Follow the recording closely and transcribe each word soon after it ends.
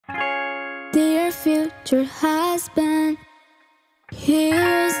future husband.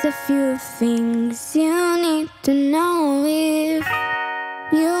 Here's a few things you need to know if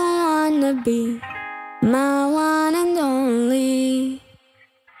you wanna be my one and only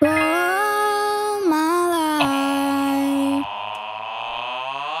for my life.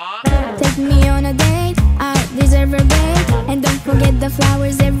 Take me on a date, I deserve a break. And don't forget the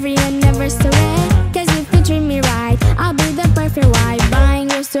flowers every anniversary. Cause if you treat me right, I'll be the perfect wife. Buying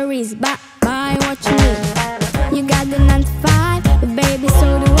groceries, buy what you need. You got the 9 to 5, but baby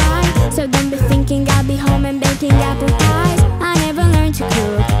so do I. So don't be thinking I'll be home and baking apple pies. I never learned to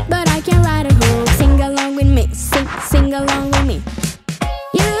cook, but I can write a hook. Sing along with me, sing along with me.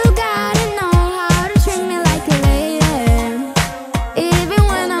 You gotta know how to treat me like a lady. Even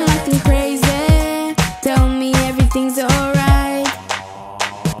when I'm acting crazy, tell me everything's alright.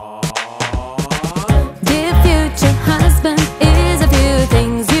 Dear future husband, here's a few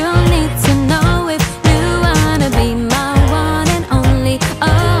things you need to know if you wanna be my one and only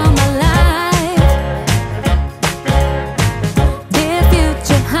all my life. Dear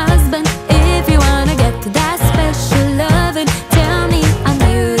future husband, if you wanna get to that special loving, tell me I'm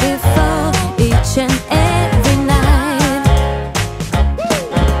beautiful each and every night.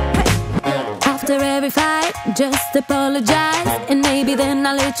 After every fight, just apologize, and maybe then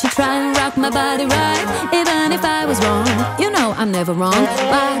I'll let you try and rock my body right. Even if I was wrong, you know I'm never wrong.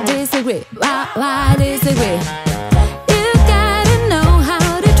 Why disagree? Why disagree? You gotta know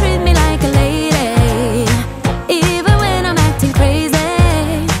how to treat me like a lady. Even when I'm acting crazy,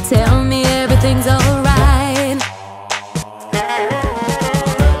 tell me everything's alright.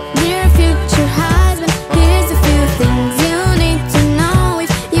 Dear future husband, here's a few things you need to know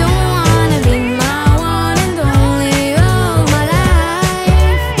if you wanna be my one and only all my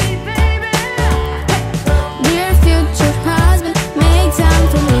life. Dear future husband, make time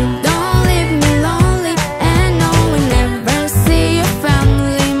for me, don't leave me lonely. And no, we never see your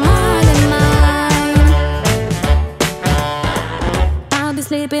family more than mine. I'll be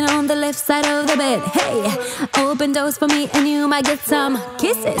sleeping on the left side of the bed. Hey, open doors for me and you might get some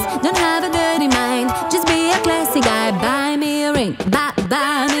kisses. Don't have a dirty mind, just be a classy guy. Buy me a ring,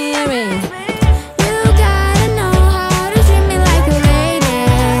 buy me a ring.